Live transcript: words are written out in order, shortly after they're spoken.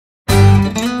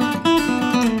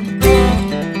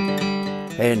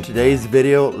In today's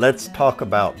video, let's talk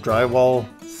about drywall,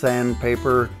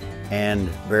 sandpaper, and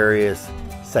various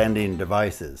sanding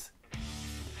devices.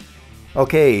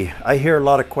 Okay, I hear a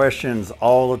lot of questions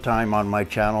all the time on my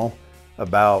channel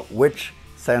about which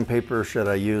sandpaper should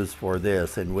I use for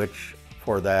this and which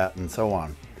for that and so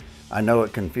on. I know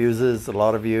it confuses a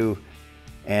lot of you,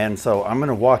 and so I'm going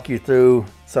to walk you through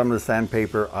some of the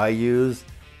sandpaper I use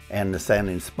and the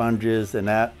sanding sponges and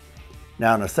that.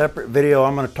 Now in a separate video,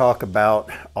 I'm going to talk about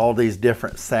all these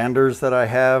different sanders that I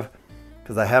have,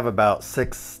 because I have about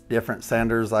 6 different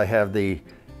sanders. I have the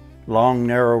long,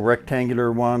 narrow,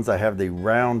 rectangular ones. I have the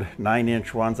round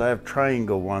 9-inch ones. I have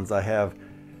triangle ones. I have,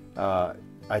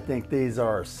 I think these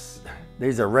are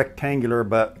rectangular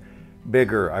but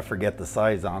bigger. I forget the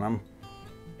size on them.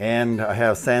 And I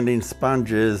have sanding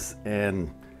sponges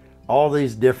and all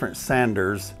these different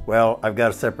sanders. Well, I've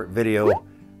got a separate video.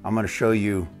 I'm going to show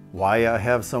you why I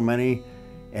have so many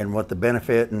and what the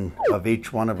benefit of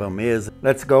each one of them is.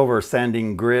 Let's go over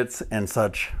sanding grits and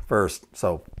such first.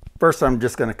 So first, I'm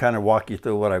just going to kind of walk you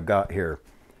through what I've got here.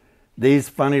 These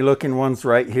funny looking ones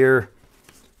right here,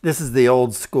 this is the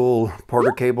old school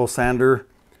Porter cable sander.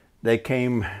 They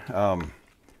came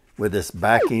with this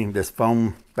backing, this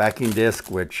foam backing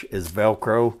disc, which is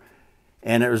Velcro,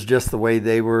 and it was just the way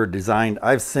they were designed.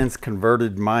 I've since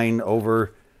converted mine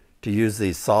over to use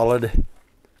these solid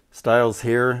styles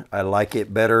here. I like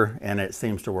it better and it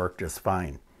seems to work just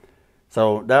fine.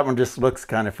 So that one just looks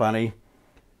kind of funny.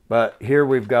 But here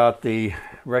we've got the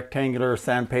rectangular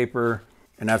sandpaper,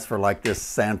 and that's for like this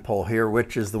sand pole here,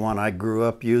 which is the one I grew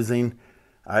up using.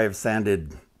 I have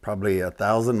sanded probably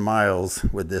 1,000 miles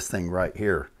with this thing right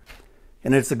here.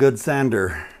 And it's a good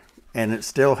sander and it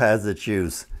still has its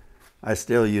use. I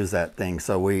still use that thing.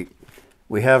 So we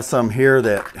have some here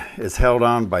that is held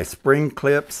on by spring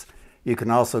clips. You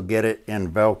can also get it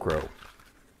in Velcro.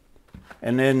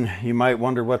 And then you might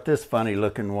wonder what this funny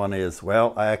looking one is.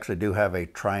 Well, I actually do have a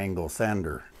triangle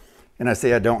sander. And I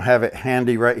say I don't have it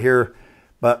handy right here,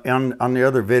 but on the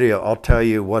other video, I'll tell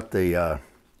you what the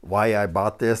why I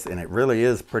bought this, and it really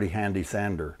is pretty handy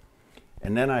sander.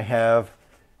 And then I have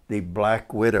the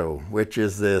Black Widow, which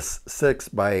is this 6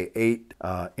 by 8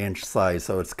 inch size.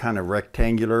 So it's kind of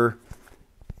rectangular.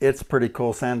 It's pretty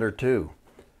cool sander too.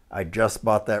 I just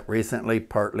bought that recently,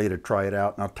 partly to try it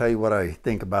out, and I'll tell you what I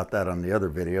think about that on the other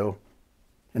video.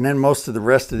 And then most of the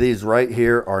rest of these right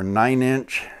here are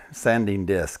 9-inch sanding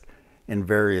disc in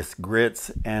various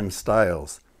grits and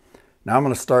styles. Now I'm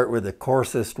going to start with the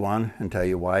coarsest one and tell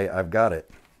you why I've got it.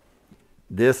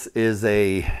 This is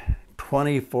a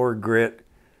 24 grit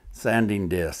sanding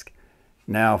disc.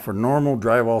 Now for normal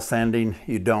drywall sanding,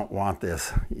 you don't want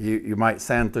this. You might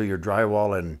sand through your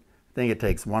drywall and I think it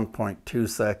takes 1.2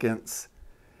 seconds.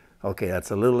 Okay, that's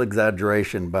a little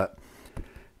exaggeration, but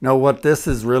no, what this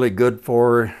is really good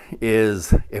for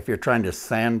is if you're trying to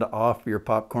sand off your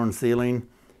popcorn ceiling,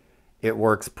 it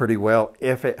works pretty well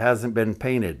if it hasn't been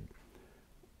painted.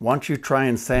 Once you try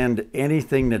and sand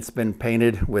anything that's been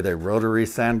painted with a rotary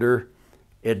sander,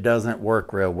 it doesn't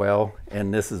work real well,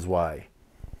 and this is why.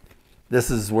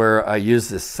 This is where I use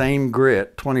the same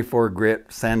grit, 24 grit,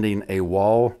 sanding a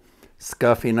wall,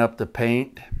 scuffing up the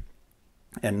paint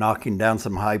and knocking down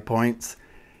some high points,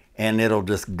 and it'll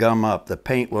just gum up. The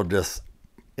paint will just,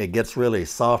 it gets really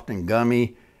soft and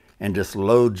gummy and just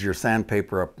loads your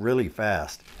sandpaper up really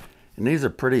fast. And these are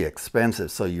pretty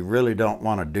expensive, so you really don't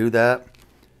want to do that.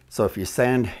 So if you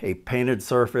sand a painted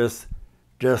surface,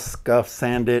 just scuff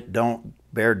sand it. Don't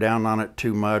bear down on it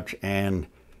too much, and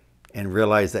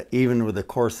realize that even with the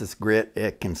coarsest grit,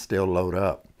 it can still load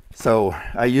up. So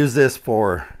I use this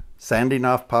for sanding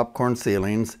off popcorn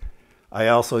ceilings. I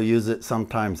also use it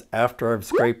sometimes after I've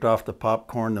scraped off the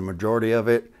popcorn, the majority of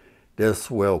it.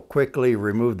 This will quickly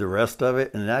remove the rest of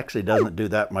it, and it actually doesn't do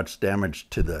that much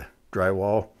damage to the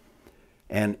drywall.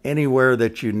 And anywhere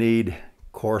that you need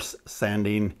coarse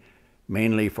sanding,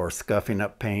 mainly for scuffing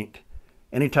up paint,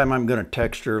 anytime I'm going to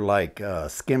texture like a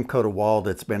skim coat of wall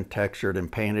that's been textured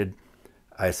and painted,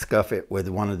 I scuff it with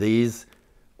one of these,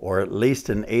 or at least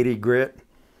an 80 grit.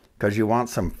 Because you want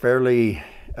some fairly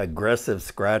aggressive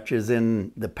scratches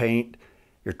in the paint.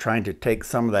 You're trying to take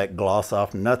some of that gloss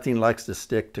off. Nothing likes to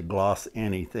stick to gloss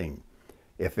anything.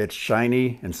 If it's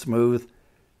shiny and smooth,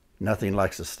 nothing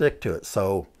likes to stick to it.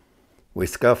 So we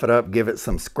scuff it up, give it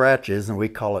some scratches, and we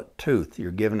call it tooth.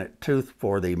 You're giving it tooth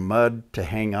for the mud to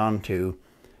hang on to,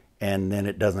 and then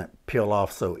it doesn't peel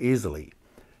off so easily.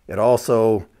 It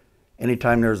also,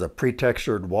 anytime there's a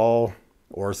pre-textured wall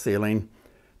or ceiling,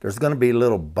 there's going to be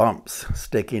little bumps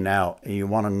sticking out, and you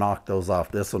want to knock those off.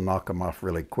 This will knock them off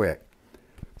really quick.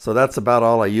 So that's about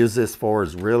all I use this for,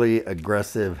 is really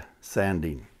aggressive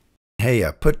sanding. Hey,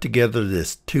 I put together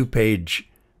this 2-page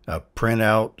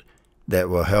printout that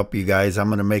will help you guys. I'm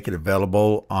going to make it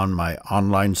available on my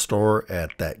online store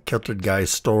at that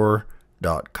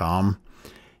kiltedguystore.com.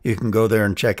 You can go there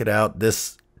and check it out.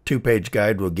 This 2-page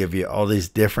guide will give you all these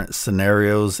different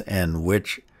scenarios and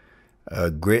which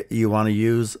grit you want to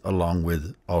use along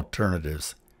with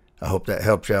alternatives. I hope that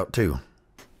helps you out too.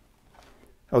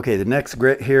 Okay, the next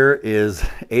grit here is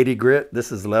 80 grit.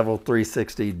 This is level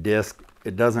 360 disc.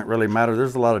 It doesn't really matter.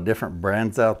 There's a lot of different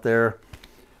brands out there.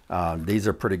 These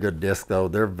are pretty good discs though.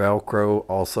 They're Velcro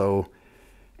also.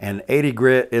 And 80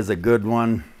 grit is a good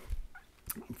one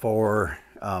for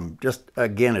just,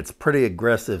 again, it's pretty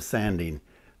aggressive sanding.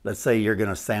 Let's say you're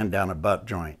going to sand down a butt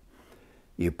joint.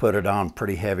 You put it on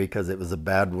pretty heavy because it was a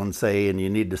bad one, say, and you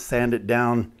need to sand it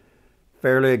down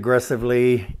fairly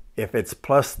aggressively. If it's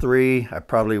 +3, I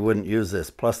probably wouldn't use this.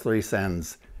 +3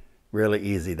 sands really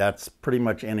easy. That's pretty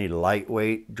much any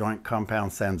lightweight joint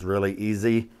compound sands really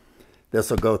easy. This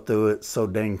will go through it so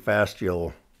dang fast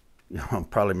you'll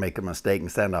probably make a mistake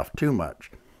and sand off too much.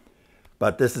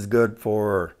 But this is good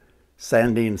for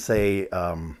sanding, say,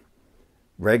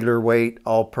 regular weight,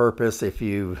 all-purpose, if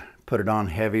you put it on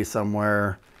heavy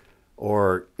somewhere,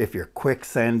 or if you're quick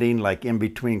sanding, like in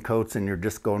between coats and you're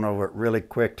just going over it really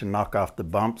quick to knock off the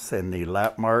bumps and the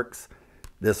lap marks.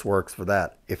 This works for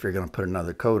that if you're going to put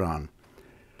another coat on.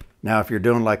 Now, if you're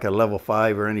doing like a level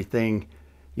 5 or anything,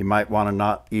 you might want to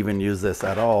not even use this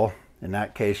at all. In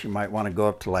that case, you might want to go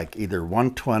up to like either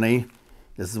 120.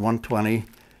 This is 120.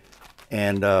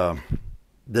 And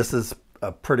this is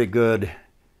a pretty good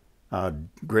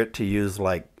grit to use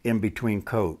like in between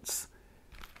coats.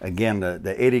 Again,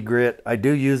 the 80 grit, I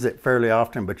do use it fairly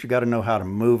often, but you got to know how to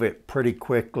move it pretty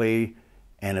quickly,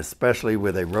 and especially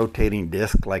with a rotating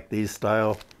disc like these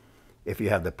style. If you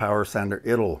have the power sander,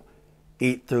 it'll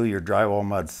eat through your drywall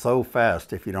mud so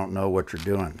fast if you don't know what you're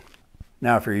doing.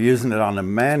 Now, if you're using it on a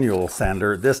manual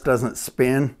sander, this doesn't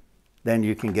spin, then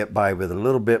you can get by with a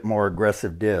little bit more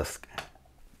aggressive disc.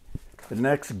 The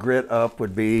next grit up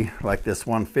would be like this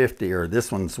 150, or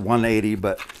this one's 180,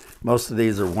 but most of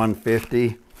these are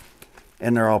 150.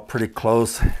 And they're all pretty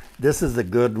close. This is a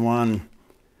good one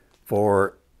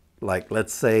for, like,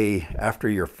 let's say after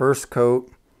your first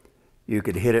coat, you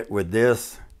could hit it with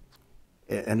this.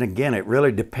 And again, it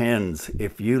really depends.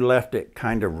 If you left it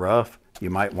kind of rough, you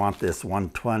might want this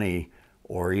 120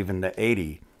 or even the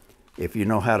 80. If you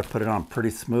know how to put it on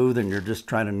pretty smooth and you're just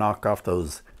trying to knock off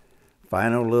those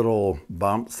final little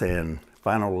bumps and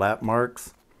final lap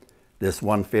marks, this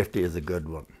 150 is a good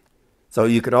one. So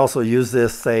you could also use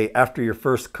this, say, after your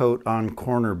first coat on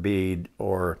corner bead,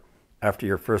 or after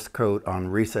your first coat on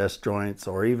recess joints,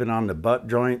 or even on the butt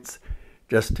joints,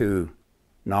 just to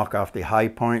knock off the high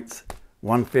points.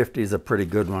 150 is a pretty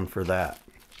good one for that.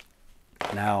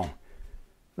 Now,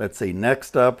 let's see,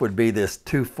 next up would be this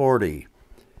 240.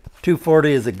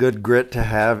 240 is a good grit to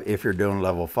have if you're doing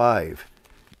level 5.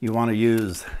 You want to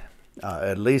use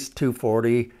at least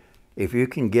 240. If you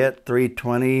can get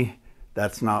 320,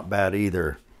 that's not bad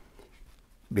either,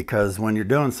 because when you're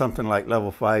doing something like level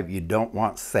 5, you don't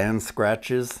want sand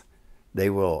scratches. They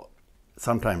will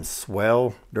sometimes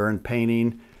swell during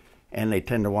painting, and they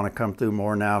tend to want to come through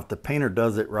more. Now, if the painter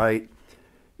does it right,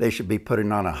 they should be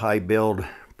putting on a high build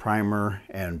primer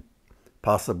and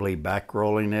possibly back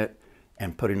rolling it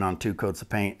and putting on 2 coats of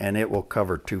paint, and it will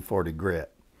cover 240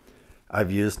 grit. I've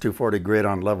used 240 grit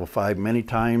on level 5 many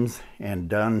times, and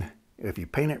done, if you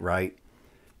paint it right,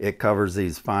 it covers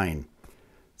these fine.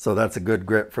 So that's a good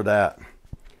grit for that.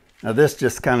 Now this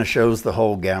just kind of shows the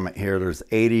whole gamut here. There's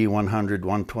 80, 100,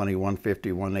 120,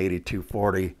 150, 180,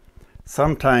 240.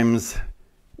 Sometimes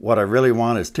what I really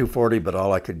want is 240, but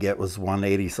all I could get was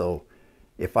 180. So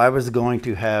if I was going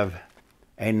to have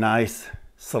a nice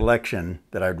selection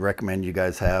that I'd recommend you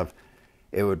guys have,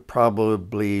 it would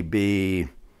probably be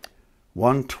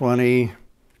 120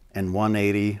 and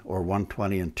 180, or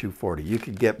 120 and 240. You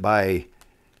could get by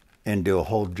and do a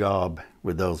whole job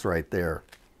with those right there.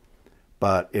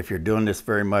 But if you're doing this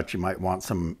very much, you might want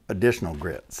some additional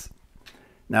grits.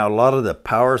 Now, a lot of the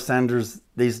power sanders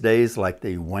these days, like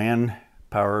the WAN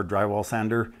power drywall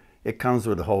sander, it comes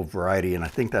with a whole variety, and I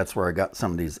think that's where I got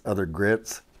some of these other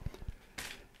grits.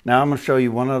 Now I'm going to show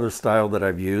you one other style that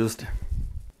I've used.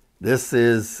 This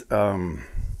is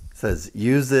says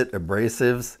Use It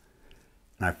Abrasives,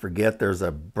 and I forget, there's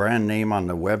a brand name on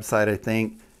the website, I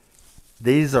think.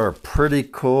 These are pretty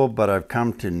cool, but I've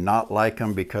come to not like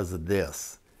them because of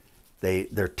this.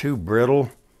 They're too brittle.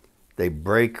 They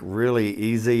break really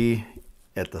easy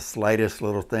at the slightest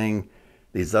little thing.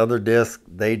 These other discs,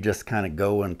 they just kind of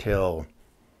go until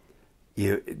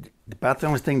about the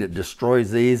only thing that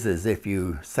destroys these is if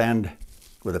you sand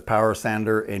with a power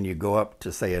sander and you go up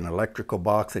to, say, an electrical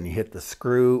box and you hit the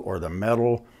screw or the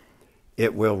metal,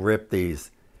 it will rip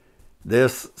these.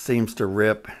 This seems to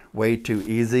rip way too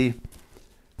easy,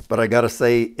 but I gotta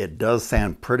say, it does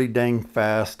sand pretty dang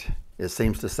fast. It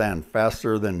seems to sand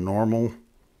faster than normal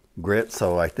grit,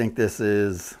 so I think this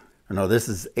is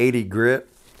 80 grit.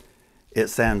 It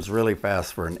sands really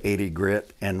fast for an 80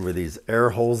 grit, and with these air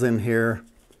holes in here,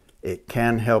 it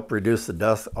can help reduce the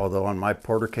dust, although on my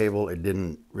porter cable it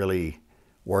didn't really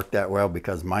work that well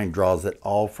because mine draws it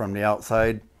all from the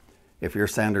outside. If your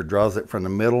sander draws it from the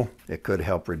middle, it could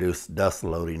help reduce dust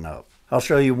loading up. I'll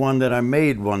show you one that I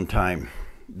made one time.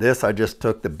 This, I just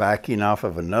took the backing off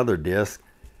of another disc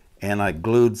and I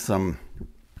glued some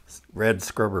red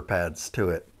scrubber pads to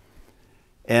it.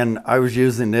 And I was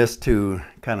using this to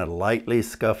kind of lightly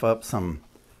scuff up some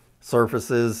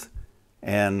surfaces,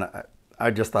 and I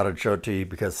just thought I'd show it to you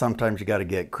because sometimes you got to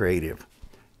get creative.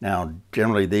 Now,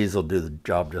 generally these will do the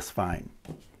job just fine.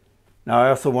 Now, I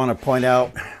also want to point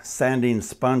out sanding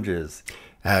sponges.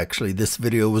 Actually, this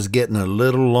video was getting a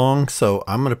little long, so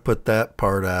I'm going to put that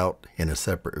part out in a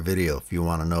separate video. If you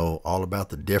want to know all about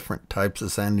the different types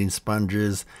of sanding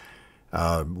sponges,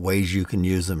 ways you can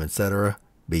use them, etc.,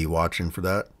 be watching for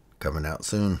that. Coming out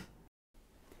soon.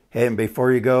 Hey, and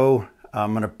before you go,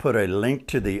 I'm going to put a link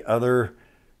to the other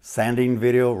sanding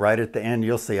video right at the end.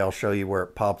 You'll see, I'll show you where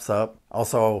it pops up.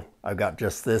 Also, I've got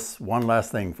just this one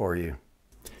last thing for you.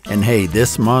 And hey,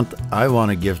 this month I want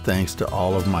to give thanks to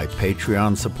all of my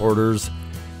Patreon supporters.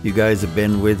 You guys have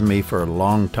been with me for a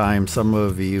long time, some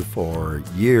of you for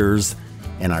years,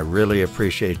 and I really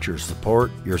appreciate your support.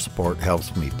 Your support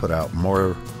helps me put out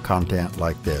more content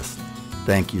like this.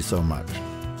 Thank you so much.